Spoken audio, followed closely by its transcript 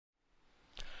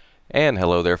And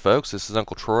hello there, folks. This is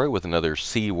Uncle Troy with another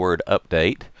C-word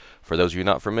update. For those of you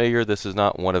not familiar, this is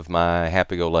not one of my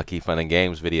happy-go-lucky fun and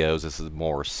games videos. This is a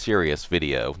more serious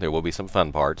video. There will be some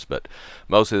fun parts, but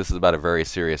most of this is about a very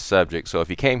serious subject. So if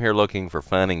you came here looking for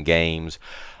fun and games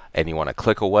and you want to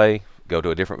click away, go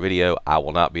to a different video, I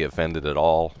will not be offended at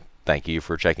all. Thank you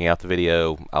for checking out the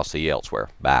video. I'll see you elsewhere.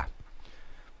 Bye.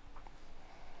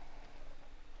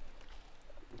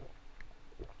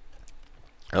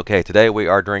 Okay, today we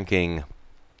are drinking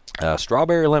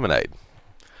strawberry lemonade.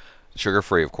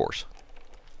 Sugar-free, of course.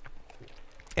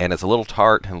 And it's a little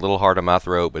tart and a little hard on my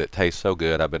throat, but it tastes so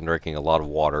good. I've been drinking a lot of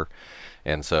water,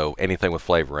 and so anything with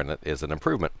flavor in it is an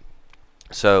improvement.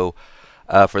 So,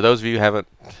 for those of you who haven't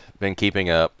been keeping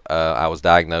up, I was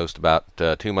diagnosed about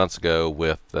 2 months ago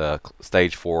with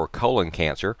stage 4 colon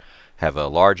cancer. Have a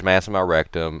large mass in my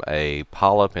rectum, a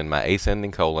polyp in my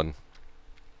ascending colon,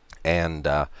 and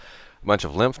a bunch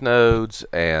of lymph nodes,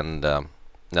 and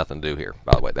nothing to do here,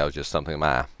 by the way. That was just something in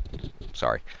my eye.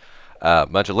 Sorry. A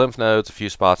bunch of lymph nodes, a few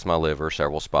spots in my liver,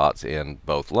 several spots in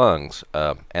both lungs.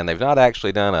 And they've not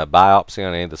actually done a biopsy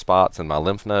on any of the spots in my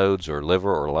lymph nodes or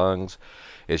liver or lungs.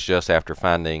 It's just after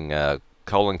finding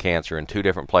colon cancer in 2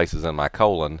 different places in my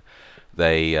colon,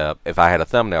 they, if I had a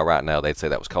thumbnail right now, they'd say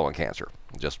that was colon cancer,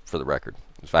 just for the record.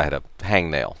 If I had a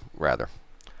hangnail, rather.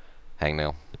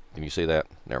 Hangnail. Can you see that?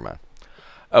 Never mind.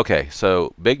 Okay,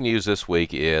 so big news this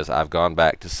week is I've gone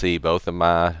back to see both of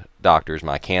my doctors,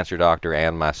 my cancer doctor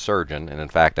and my surgeon, and in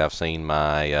fact I've seen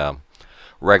my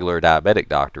regular diabetic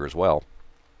doctor as well.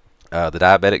 The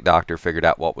diabetic doctor figured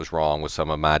out what was wrong with some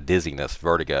of my dizziness,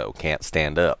 vertigo, can't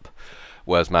stand up.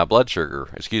 Was my blood sugar,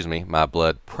 excuse me, my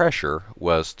blood pressure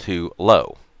was too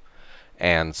low.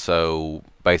 And so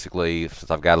basically, since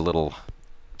I've got a little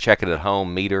check it at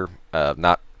home meter,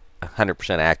 not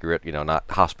 100% accurate, you know, not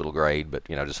hospital grade, but,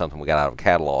 you know, just something we got out of a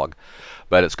catalog.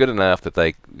 But it's good enough that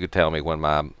they could tell me when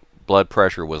my blood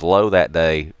pressure was low that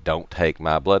day, don't take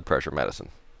my blood pressure medicine,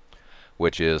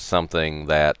 which is something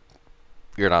that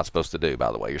you're not supposed to do,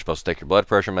 by the way. You're supposed to take your blood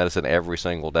pressure medicine every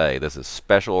single day. This is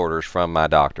special orders from my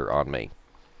doctor on me.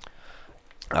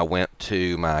 I went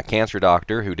to my cancer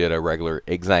doctor who did a regular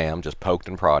exam, just poked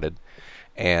and prodded,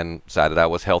 and decided I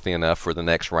was healthy enough for the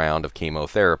next round of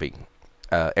chemotherapy.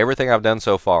 Everything I've done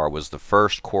so far was the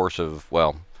first course of,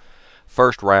 well,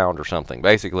 first round or something.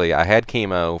 Basically, I had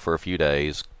chemo for a few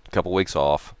days, a couple weeks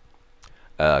off,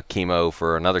 chemo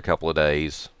for another couple of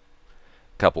days,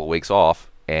 a couple of weeks off,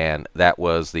 and that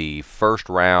was the first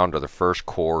round or the first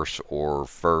course or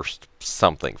first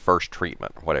something, first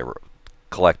treatment, whatever,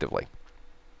 collectively.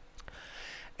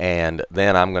 And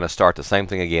then I'm going to start the same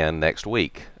thing again next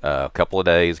week. A couple of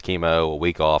days chemo, a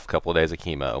week off, a couple of days of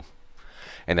chemo.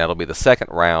 And that'll be the second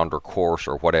round or course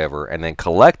or whatever, and then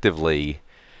collectively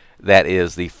that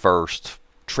is the first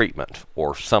treatment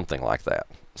or something like that.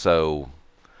 So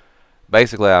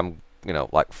basically I'm, you know,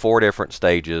 like 4 different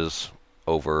stages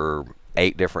over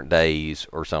 8 different days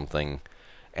or something,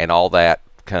 and all that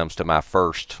comes to my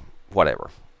first whatever.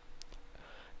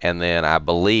 And then I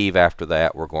believe after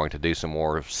that we're going to do some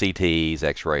more CTs,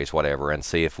 x-rays, whatever, and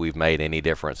see if we've made any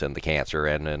difference in the cancer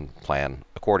and then plan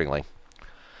accordingly.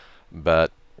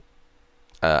 But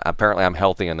apparently I'm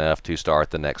healthy enough to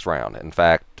start the next round. In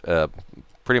fact,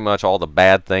 pretty much all the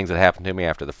bad things that happened to me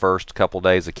after the first couple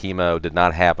days of chemo did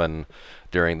not happen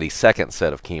during the second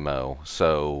set of chemo.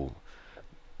 So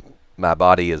my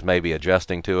body is maybe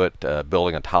adjusting to it,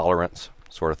 building a tolerance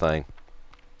sort of thing,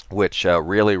 which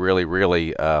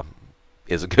really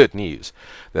is a good news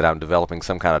that I'm developing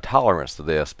some kind of tolerance to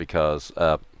this, because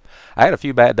I had a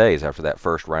few bad days after that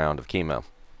first round of chemo.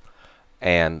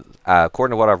 And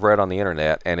according to what I've read on the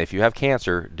internet, and if you have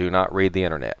cancer, do not read the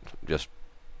internet. Just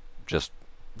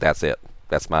that's it.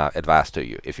 That's my advice to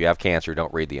you. If you have cancer,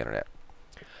 don't read the internet.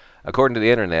 According to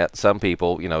the internet, some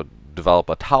people, you know,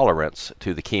 develop a tolerance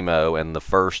to the chemo, and the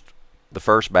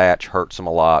first batch hurts them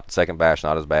a lot, second batch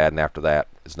not as bad, and after that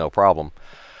it's no problem.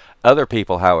 Other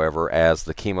people, however, as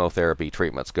the chemotherapy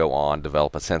treatments go on,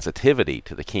 develop a sensitivity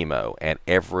to the chemo, and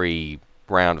every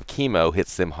round of chemo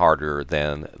hits them harder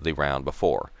than the round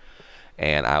before.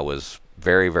 And I was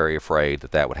very afraid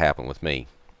that that would happen with me.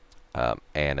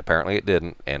 And apparently it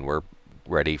didn't, and we're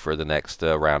ready for the next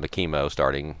round of chemo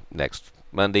starting next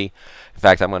Monday. In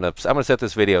fact, I'm gonna set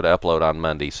this video to upload on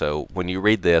Monday, so when you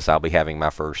read this, I'll be having my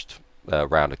first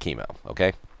round of chemo.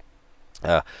 Okay.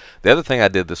 The other thing I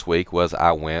did this week was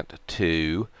I went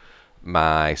to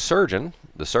my surgeon,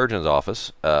 the surgeon's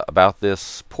office, about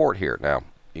this port here. Now,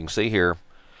 you can see here,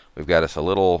 we've got us a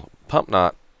little pump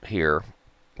knot here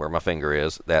where my finger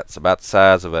is. That's about the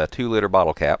size of a 2-liter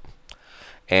bottle cap.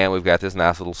 And we've got this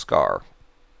nice little scar.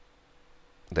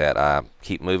 that I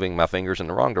keep moving my fingers in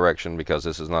the wrong direction because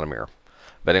this is not a mirror.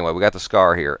 But anyway, we got the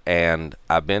scar here, and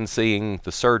I've been seeing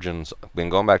the surgeons, been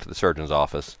going back to the surgeon's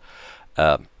office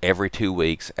every 2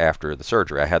 weeks after the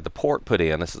surgery. I had the port put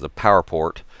in. This is a power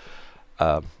port.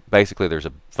 Basically, there's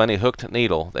a funny hooked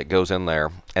needle that goes in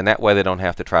there, and that way they don't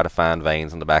have to try to find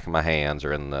veins in the back of my hands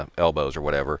or in the elbows or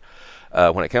whatever.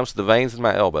 When it comes to the veins in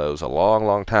my elbows, a long,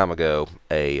 long time ago,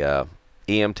 a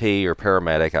EMT or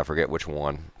paramedic, I forget which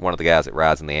one of the guys that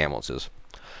rides in the ambulances,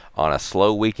 on a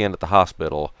slow weekend at the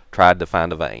hospital, tried to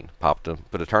find a vein.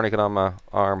 Put a tourniquet on my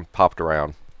arm, popped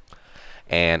around,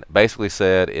 and basically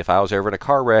said if I was ever in a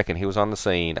car wreck and he was on the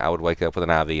scene, I would wake up with an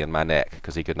IV in my neck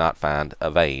because he could not find a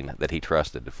vein that he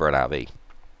trusted for an IV.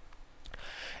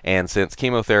 And since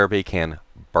chemotherapy can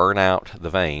burn out the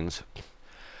veins,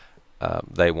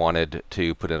 they wanted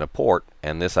to put in a port,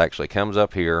 and this actually comes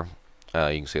up here.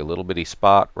 You can see a little bitty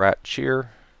spot right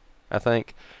here, I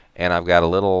think, and I've got a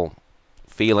little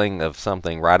feeling of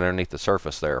something right underneath the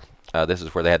surface there. This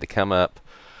is where they had to come up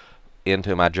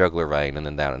into my jugular vein and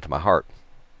then down into my heart.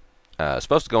 It's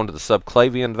supposed to go into the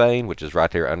subclavian vein, which is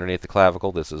right there underneath the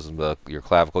clavicle. This is your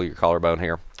clavicle, your collarbone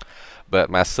here. But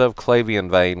my subclavian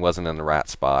vein wasn't in the right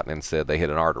spot, and instead they hit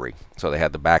an artery. So they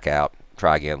had to back out,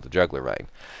 try again with the jugular vein.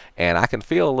 And I can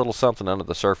feel a little something under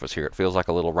the surface here. It feels like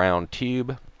a little round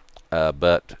tube,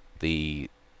 but the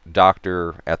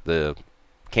doctor at the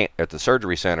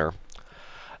surgery center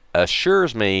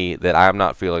assures me that I'm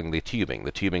not feeling the tubing.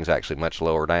 The tubing's actually much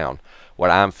lower down. What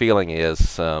I'm feeling is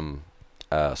some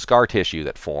scar tissue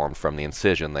that formed from the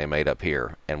incision they made up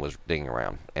here and was digging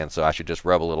around. And so I should just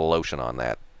rub a little lotion on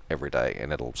that every day,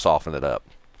 and it'll soften it up.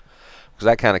 Because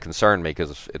that kind of concerned me,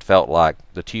 because it felt like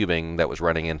the tubing that was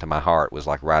running into my heart was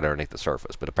like right underneath the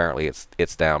surface. But apparently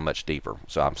it's down much deeper,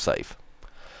 so I'm safe.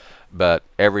 But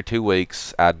every 2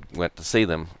 weeks I went to see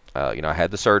them. I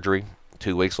had the surgery.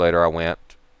 2 weeks later I went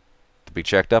to be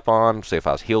checked up on, see if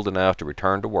I was healed enough to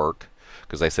return to work,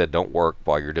 because they said don't work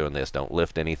while you're doing this. Don't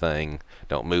lift anything.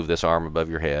 Don't move this arm above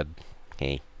your head.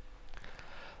 Okay.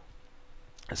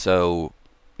 So,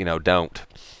 don't.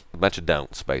 A bunch of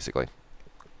don'ts, basically.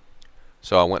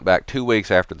 So I went back 2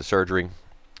 weeks after the surgery,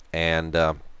 and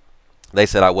they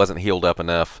said I wasn't healed up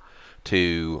enough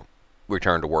to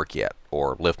return to work yet,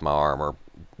 or lift my arm, or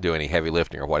do any heavy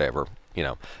lifting or whatever.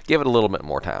 Give it a little bit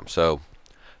more time. So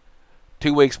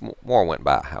 2 weeks more went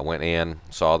by. I went in,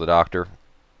 saw the doctor,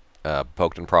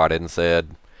 poked and prodded, and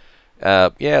said,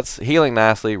 yeah, it's healing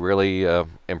nicely, really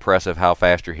impressive how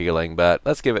fast you're healing, but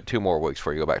let's give it 2 more weeks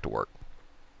before you go back to work.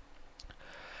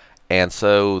 And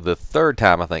so the third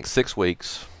time, I think 6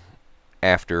 weeks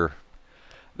after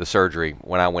the surgery,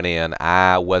 when I went in,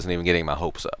 I wasn't even getting my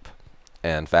hopes up.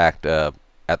 In fact, at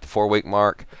the 4-week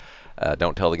mark,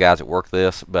 don't tell the guys at work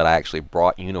this, but I actually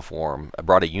brought a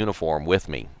uniform with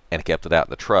me and kept it out in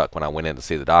the truck when I went in to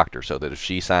see the doctor, so that if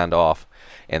she signed off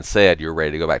and said you're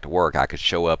ready to go back to work, I could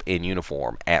show up in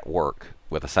uniform at work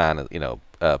with a sign,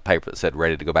 paper that said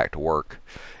ready to go back to work,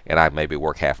 and I'd maybe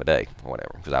work half a day or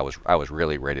whatever, because I was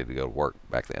really ready to go to work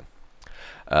back then.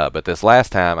 But this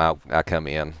last time I come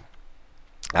in,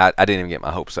 I didn't even get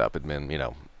my hopes up. It'd been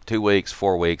 2 weeks,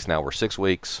 4 weeks, now we're 6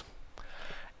 weeks,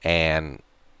 and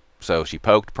so she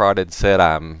poked, prodded, said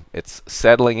it's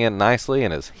settling in nicely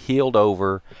and is healed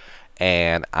over,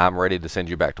 and I'm ready to send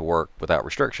you back to work without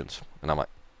restrictions. And I'm like,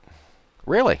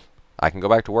 really? I can go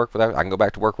back to work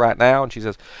right now? And she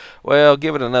says, well,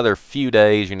 give it another few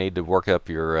days. You need to work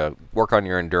on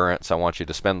your endurance. I want you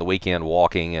to spend the weekend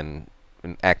walking and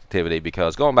activity,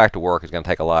 because going back to work is going to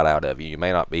take a lot out of you. You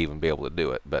may not even be able to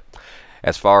do it. But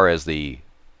as far as the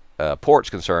port's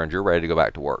concerned, you're ready to go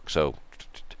back to work. So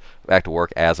back to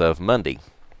work as of Monday,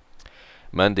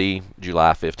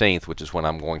 July 15th, which is when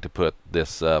I'm going to put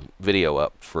this video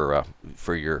up for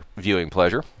your viewing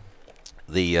pleasure.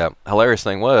 The hilarious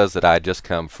thing was that I had just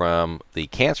come from the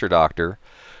cancer doctor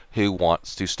who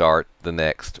wants to start the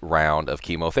next round of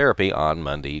chemotherapy on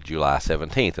Monday, July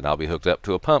 17th, and I'll be hooked up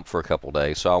to a pump for a couple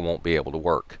days, so I won't be able to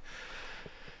work.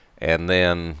 And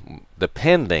then,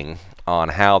 depending on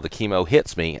how the chemo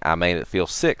hits me, I may feel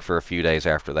sick for a few days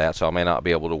after that, so I may not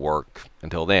be able to work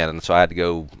until then. And so I had to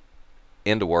go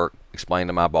into work, explain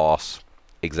to my boss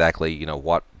exactly,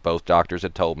 what both doctors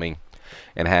had told me,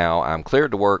 and how I'm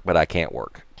cleared to work, but I can't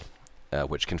work,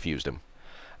 which confused him.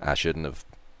 I shouldn't have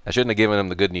given him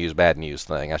the good news, bad news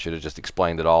thing. I should have just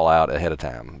explained it all out ahead of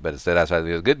time. But instead, I said,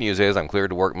 the good news is I'm cleared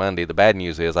to work Monday. The bad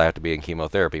news is I have to be in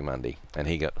chemotherapy Monday. And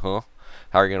he got, huh?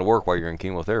 How are you going to work while you're in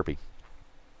chemotherapy?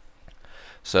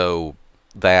 So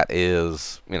that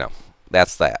is,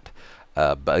 that's that.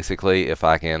 Basically, if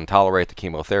I can tolerate the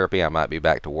chemotherapy, I might be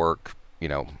back to work,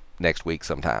 next week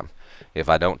sometime. If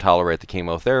I don't tolerate the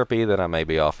chemotherapy, then I may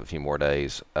be off a few more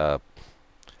days. I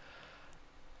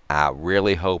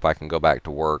really hope I can go back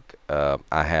to work.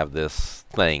 I have this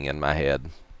thing in my head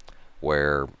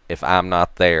where if I'm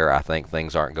not there, I think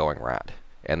things aren't going right.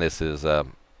 And this is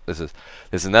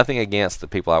nothing against the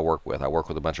people I work with. I work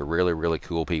with a bunch of really, really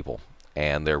cool people,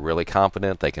 and they're really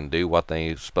competent. They can do what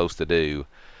they're supposed to do.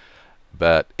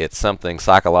 But it's something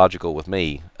psychological with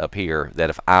me up here that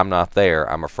if I'm not there,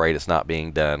 I'm afraid it's not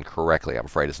being done correctly. I'm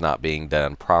afraid it's not being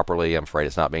done properly. I'm afraid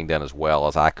it's not being done as well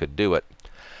as I could do it.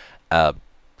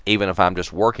 Even if I'm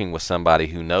just working with somebody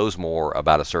who knows more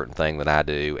about a certain thing than I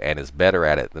do and is better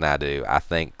at it than I do, I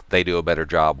think they do a better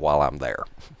job while I'm there.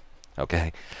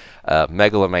 Okay?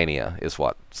 Megalomania is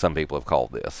what some people have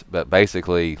called this. But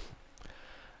basically,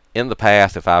 in the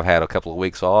past, if I've had a couple of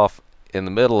weeks off, in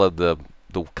the middle of the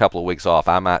couple of weeks off,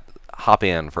 I might hop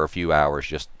in for a few hours,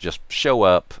 just show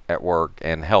up at work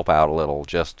and help out a little,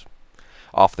 just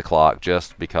off the clock,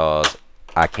 just because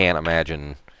I can't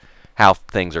imagine how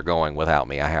things are going without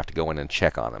me. I have to go in and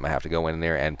check on them. I have to go in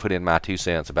there and put in my 2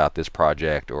 cents about this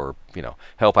project, or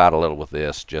help out a little with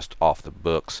this, just off the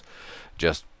books,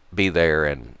 just be there.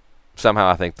 And somehow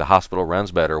I think the hospital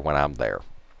runs better when I'm there.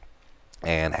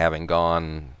 And having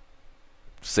gone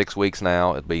 6 weeks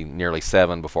now, it'd be nearly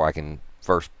 7 before I can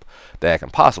first day I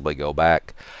can possibly go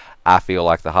back. I feel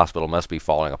like the hospital must be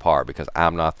falling apart because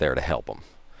I'm not there to help them.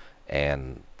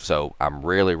 And so I'm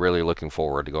really, really looking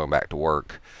forward to going back to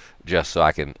work, just so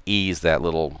I can ease that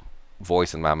little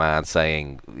voice in my mind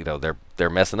saying, they're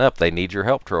messing up. They need your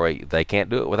help, Troy. They can't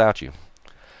do it without you.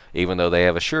 Even though they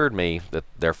have assured me that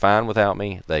they're fine without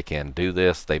me, they can do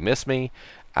this. They miss me.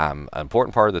 I'm an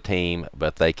important part of the team,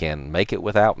 but they can make it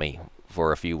without me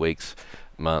for a few weeks,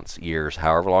 months, years,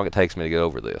 however long it takes me to get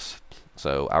over this.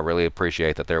 So I really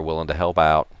appreciate that they're willing to help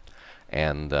out,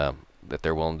 and that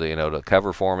they're willing to to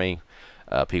cover for me.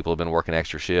 People have been working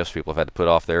extra shifts. People have had to put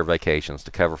off their vacations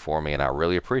to cover for me, and I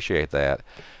really appreciate that.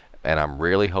 And I'm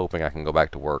really hoping I can go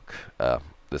back to work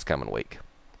this coming week.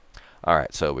 All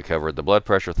right, so we covered the blood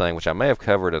pressure thing, which I may have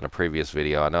covered in a previous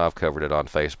video. I know I've covered it on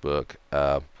Facebook.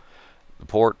 The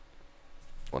port,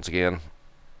 once again,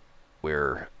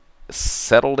 we're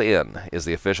settled in is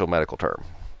the official medical term.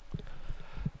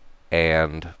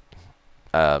 And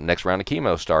next round of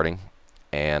chemo starting.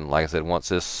 And like I said, once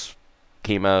this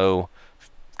chemo,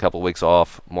 couple of weeks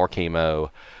off, more chemo,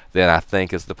 then I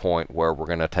think is the point where we're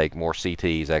going to take more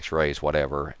CTs, x-rays,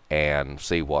 whatever, and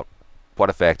see what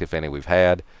effect, if any, we've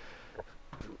had.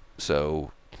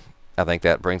 So I think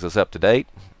that brings us up to date.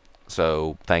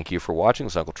 So thank you for watching.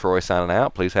 This is Uncle Troy signing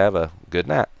out. Please have a good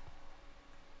night.